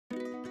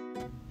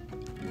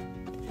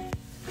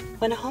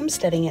When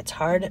homesteading, it's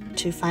hard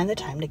to find the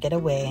time to get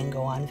away and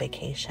go on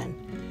vacation.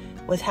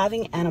 With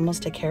having animals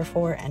to care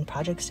for and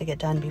projects to get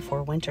done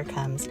before winter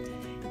comes,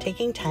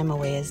 taking time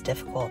away is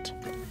difficult.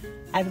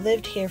 I've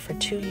lived here for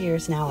 2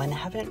 years now and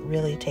haven't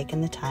really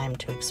taken the time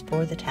to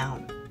explore the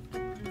town.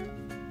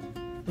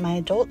 My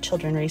adult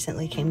children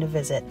recently came to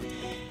visit,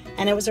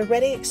 and it was a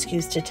ready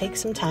excuse to take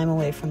some time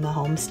away from the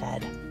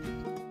homestead.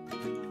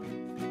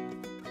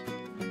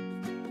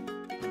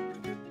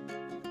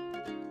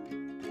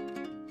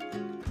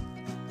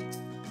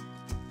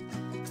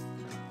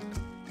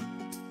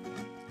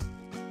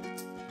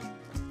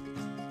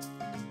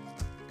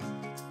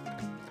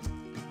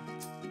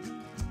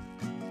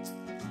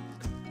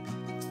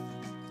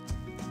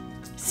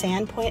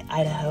 Sandpoint,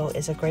 Idaho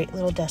is a great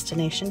little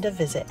destination to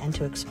visit and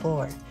to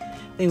explore.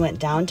 We went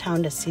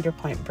downtown to Cedar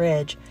Point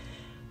Bridge,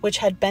 which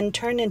had been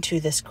turned into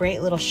this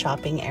great little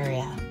shopping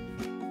area.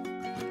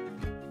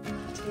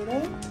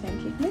 Potato,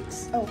 pancake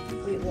mix. Oh,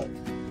 wait, look.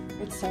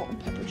 It's salt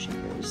and pepper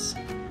shakers.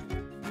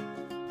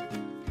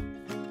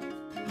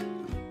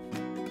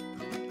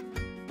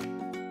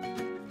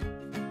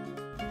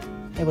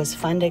 It was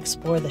fun to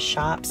explore the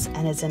shops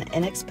and is an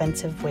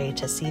inexpensive way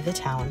to see the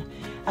town,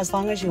 as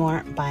long as you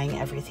aren't buying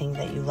everything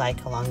that you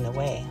like along the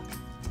way.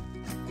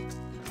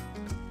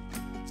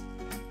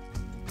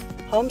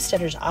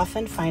 Homesteaders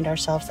often find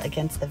ourselves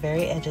against the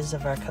very edges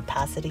of our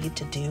capacity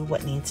to do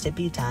what needs to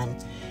be done,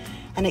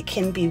 and it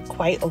can be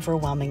quite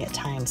overwhelming at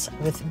times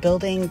with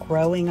building,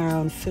 growing our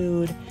own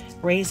food,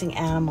 raising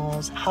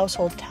animals,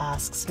 household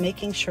tasks,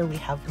 making sure we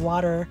have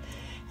water,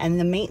 and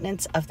the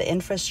maintenance of the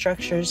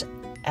infrastructures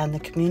and the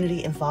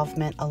community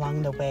involvement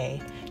along the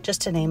way,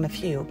 just to name a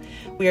few.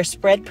 We are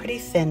spread pretty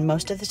thin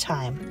most of the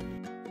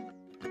time.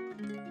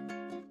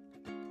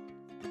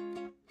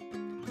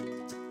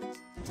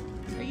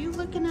 Are you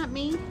looking at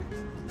me?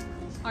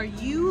 Are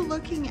you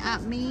looking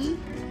at me?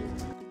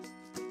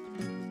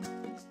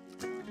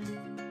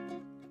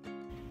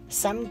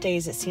 Some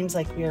days it seems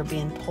like we are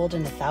being pulled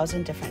in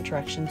 1,000 different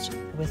directions,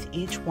 with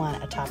each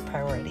one a top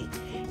priority.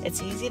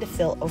 It's easy to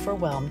feel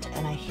overwhelmed,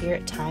 and I hear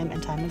it time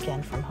and time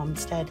again from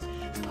homestead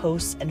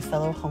posts and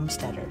fellow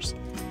homesteaders.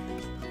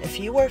 If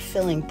you are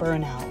feeling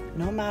burnout,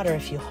 no matter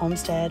if you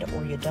homestead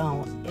or you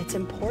don't, it's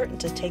important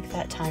to take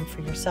that time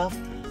for yourself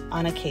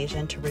on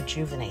occasion to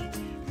rejuvenate.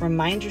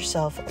 Remind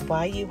yourself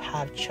why you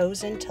have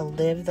chosen to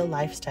live the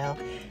lifestyle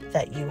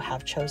that you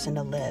have chosen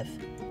to live.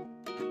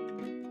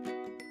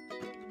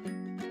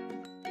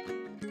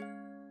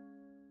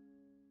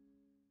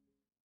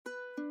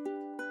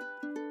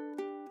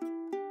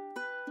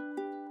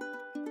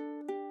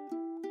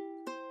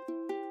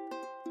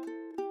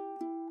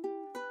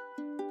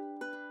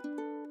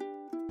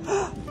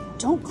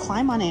 Don't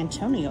climb on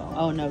Antonio.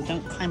 Oh no,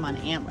 don't climb on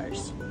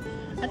antlers.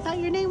 I thought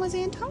your name was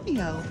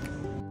Antonio.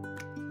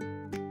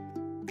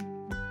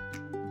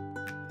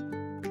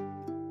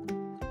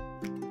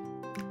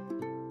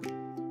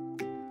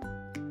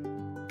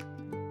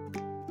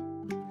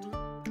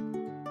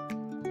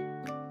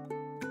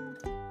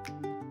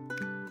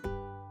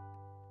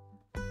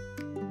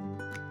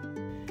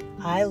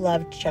 I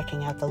loved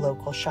checking out the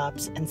local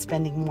shops and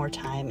spending more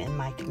time in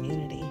my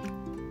community.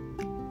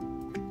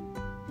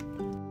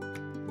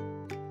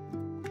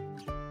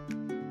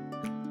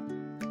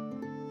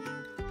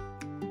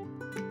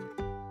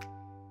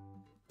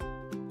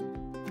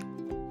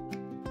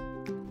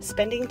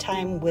 Spending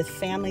time with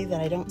family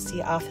that I don't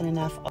see often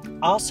enough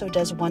also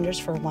does wonders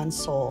for one's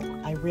soul.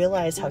 I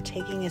realize how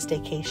taking a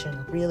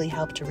staycation really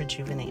helped to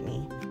rejuvenate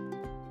me.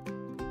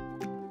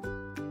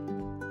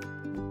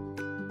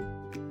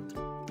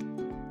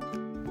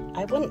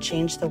 I wouldn't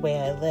change the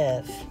way I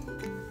live.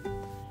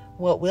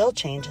 What will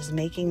change is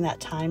making that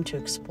time to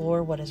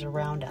explore what is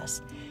around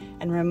us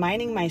and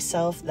reminding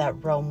myself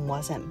that Rome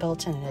wasn't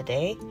built in a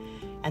day,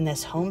 and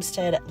this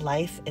homestead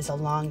life is a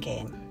long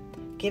game.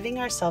 Giving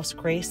ourselves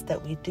grace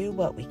that we do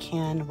what we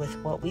can with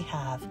what we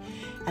have,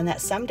 and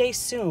that someday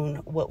soon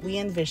what we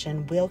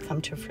envision will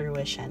come to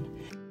fruition.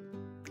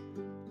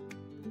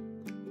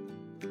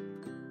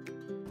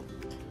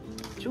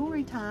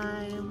 Jewelry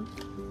time.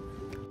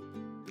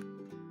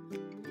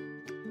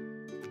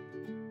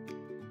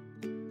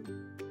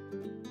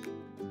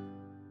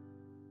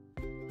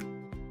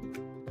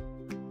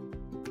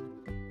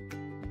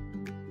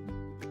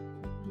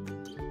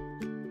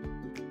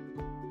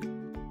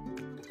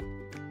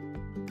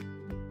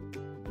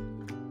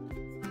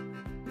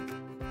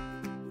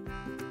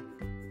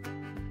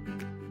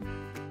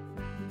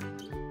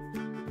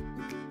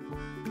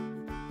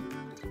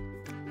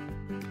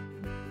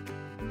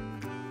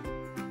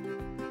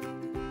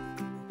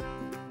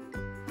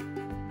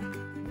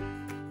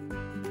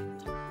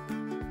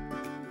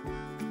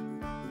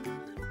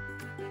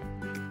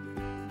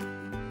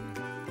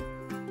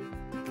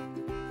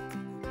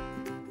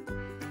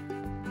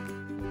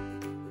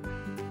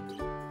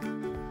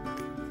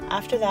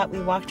 After that, we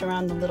walked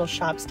around the little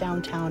shops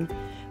downtown,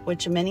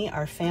 which many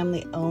are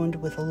family owned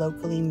with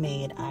locally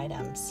made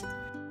items.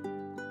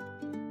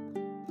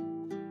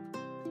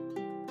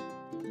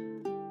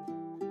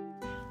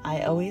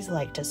 I always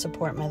like to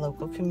support my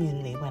local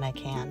community when I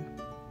can.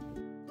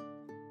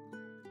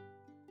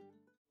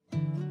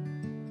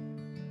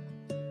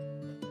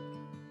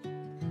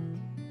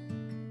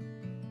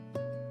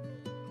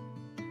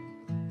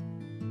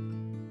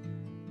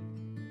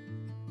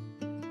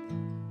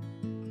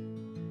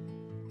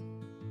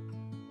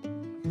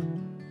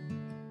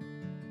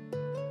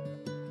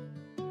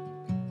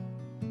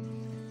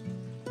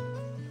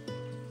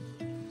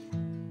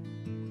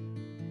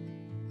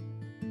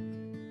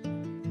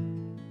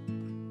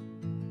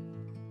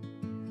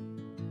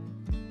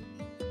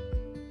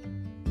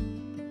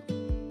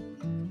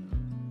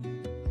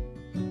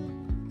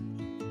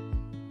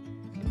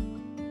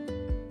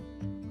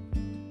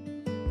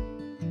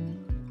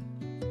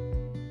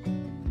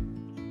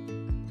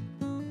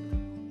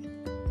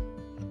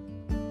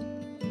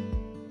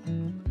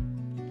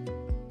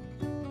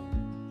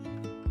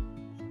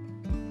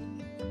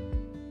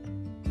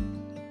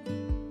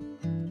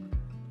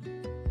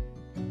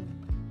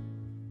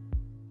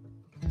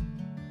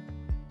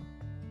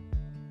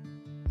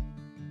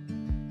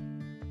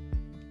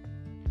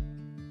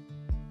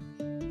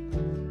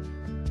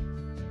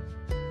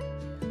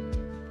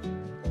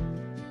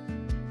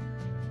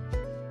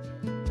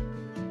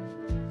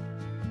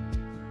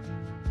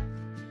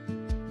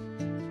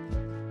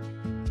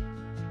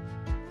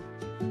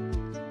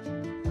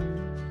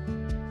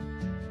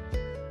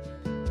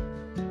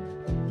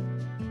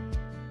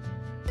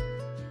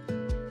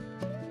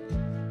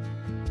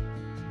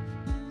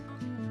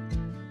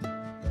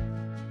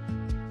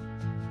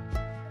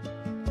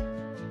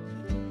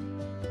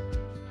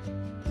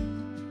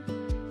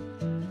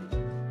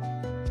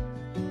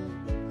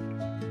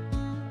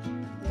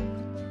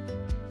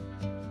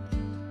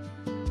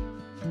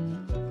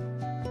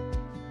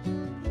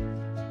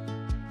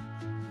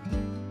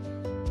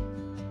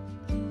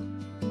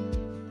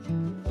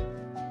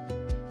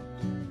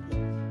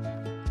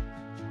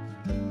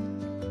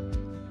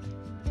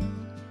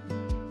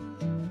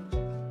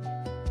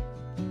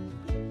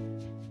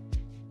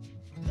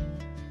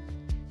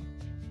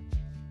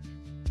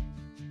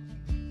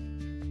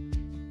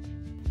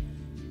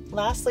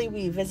 Lastly,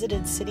 we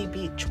visited City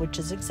Beach, which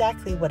is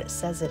exactly what it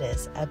says it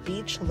is, a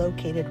beach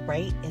located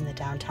right in the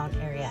downtown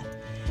area.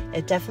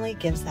 It definitely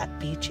gives that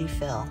beachy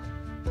feel.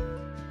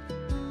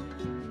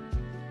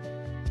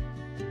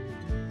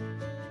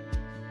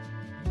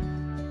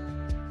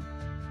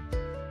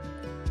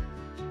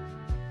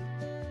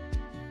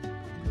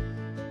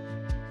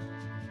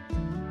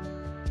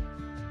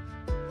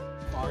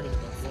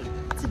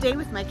 It's a day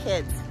with my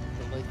kids.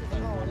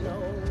 Oh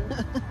no.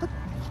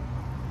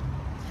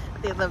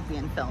 They love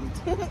being filmed.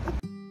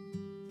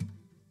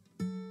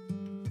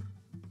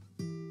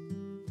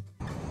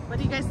 What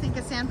do you guys think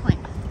of Sandpoint?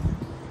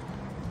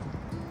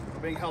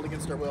 We're being held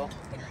against our will.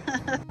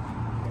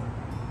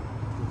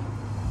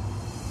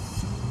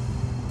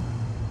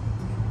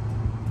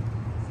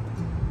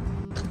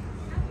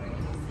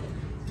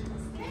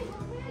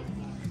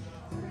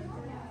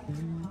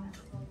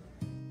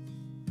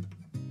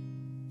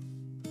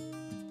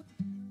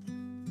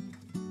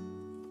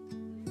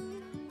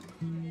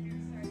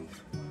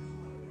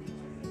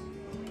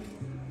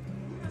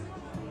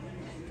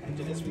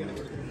 After this, we gotta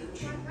go to the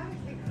beach.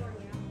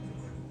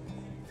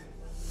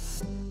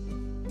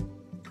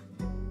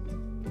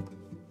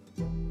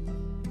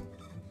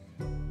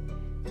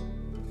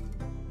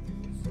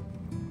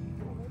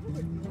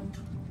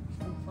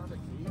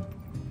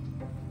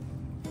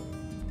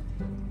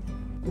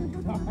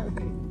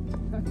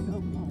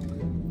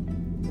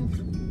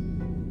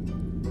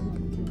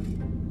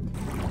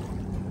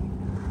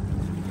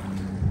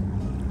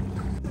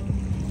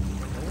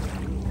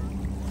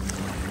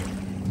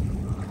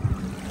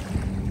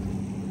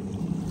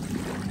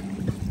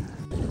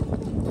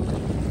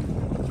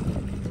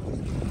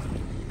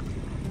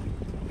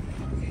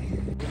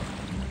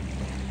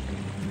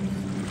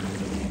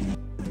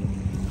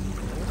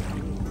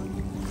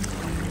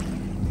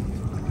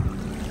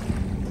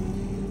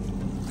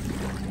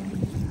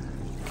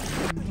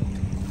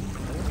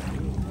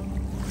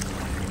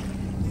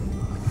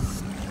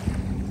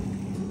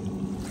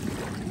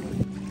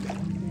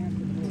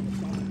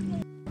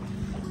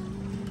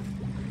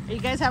 Are you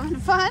guys having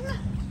fun?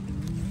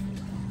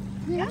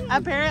 Yeah.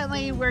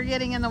 Apparently we're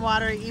getting in the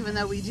water even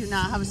though we do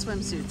not have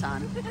swimsuits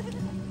on.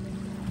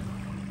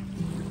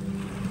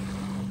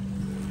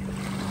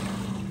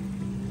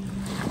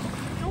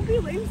 Don't be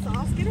lame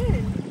sauce, get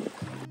in.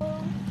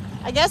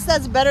 I guess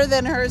that's better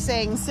than her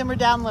saying simmer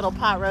down little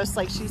pot roast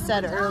like she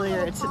said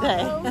earlier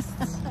today.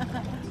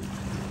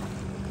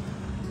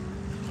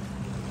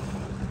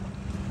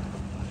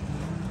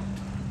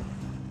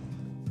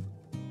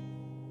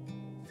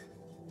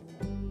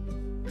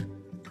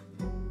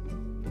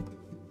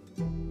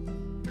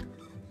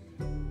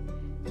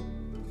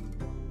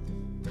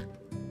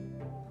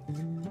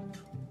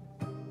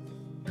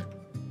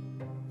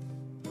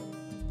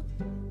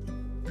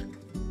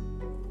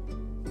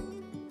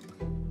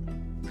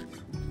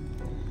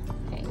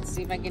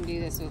 See if I can do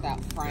this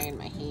without frying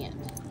my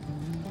hand,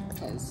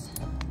 because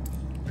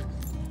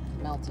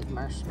melted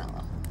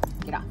marshmallow.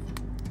 Get off.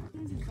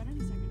 This is better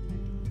the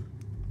second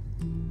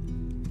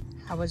time.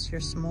 How was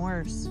your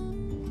s'mores?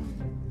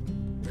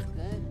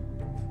 Good.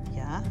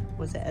 Yeah?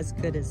 Was it as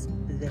good as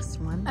this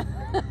one?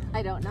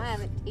 I don't know. I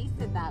haven't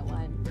tasted that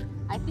one.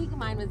 I think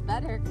mine was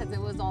better because it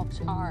was all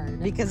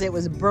charred. Because it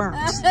was burnt.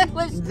 It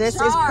was This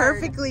charred. is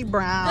perfectly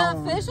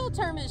brown. The official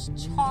term is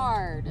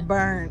charred.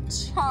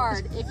 Burnt.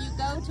 Charred. If you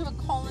go to a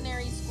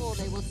culinary school,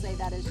 they will say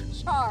that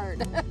is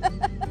charred.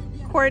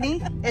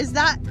 Courtney, is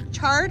that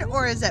charred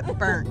or is it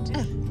burnt?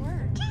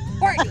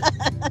 Courtney.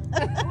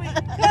 Wait,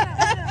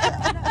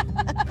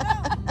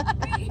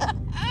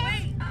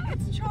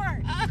 it's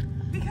charred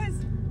because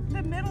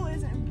the middle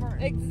isn't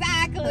burnt.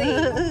 Exactly.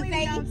 Only the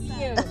Thank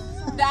outside. you.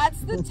 That's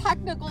the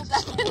technical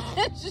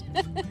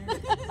definition.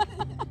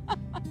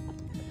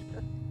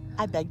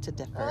 I beg to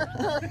differ.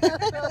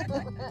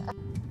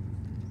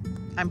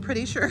 I'm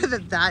pretty sure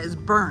that that is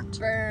burnt.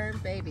 Burn,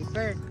 baby,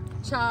 burn.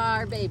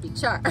 Char, baby,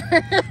 char.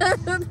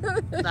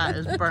 That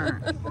is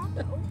burnt. You have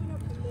to open up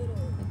the middle.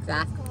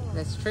 Exactly.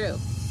 That's true.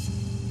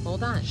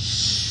 Hold on.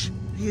 Shh.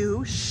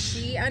 You shh.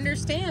 She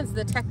understands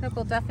the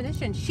technical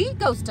definition. She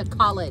goes to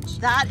college.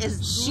 That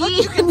is, She look,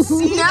 you can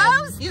see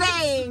knows it. You can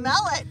things.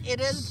 smell it. It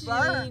is She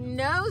burnt.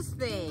 knows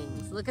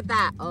things. Look at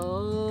that.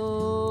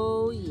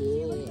 Oh,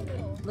 yeah.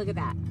 Look at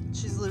that.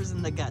 She's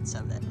losing the guts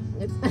of it.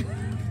 It's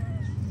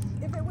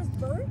If it was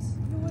burnt,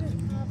 you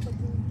wouldn't have the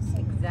blue center.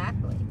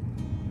 exactly.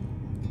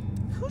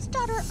 Whose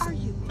daughter are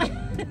you?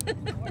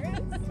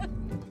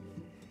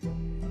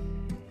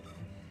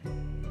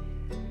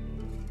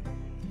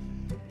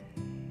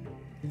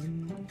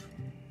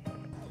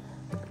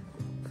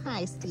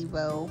 Hi,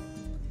 Steve-O.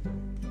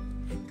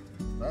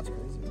 That's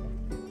crazy. Steve,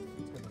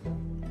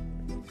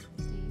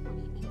 what do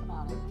you think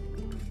about it?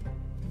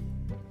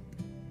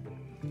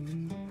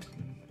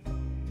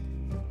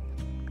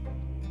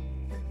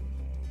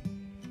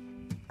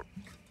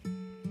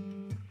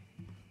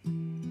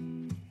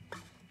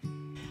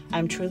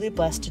 I'm truly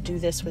blessed to do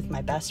this with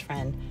my best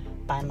friend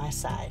by my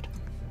side.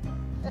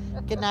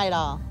 Good night,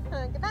 all.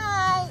 Good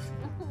night.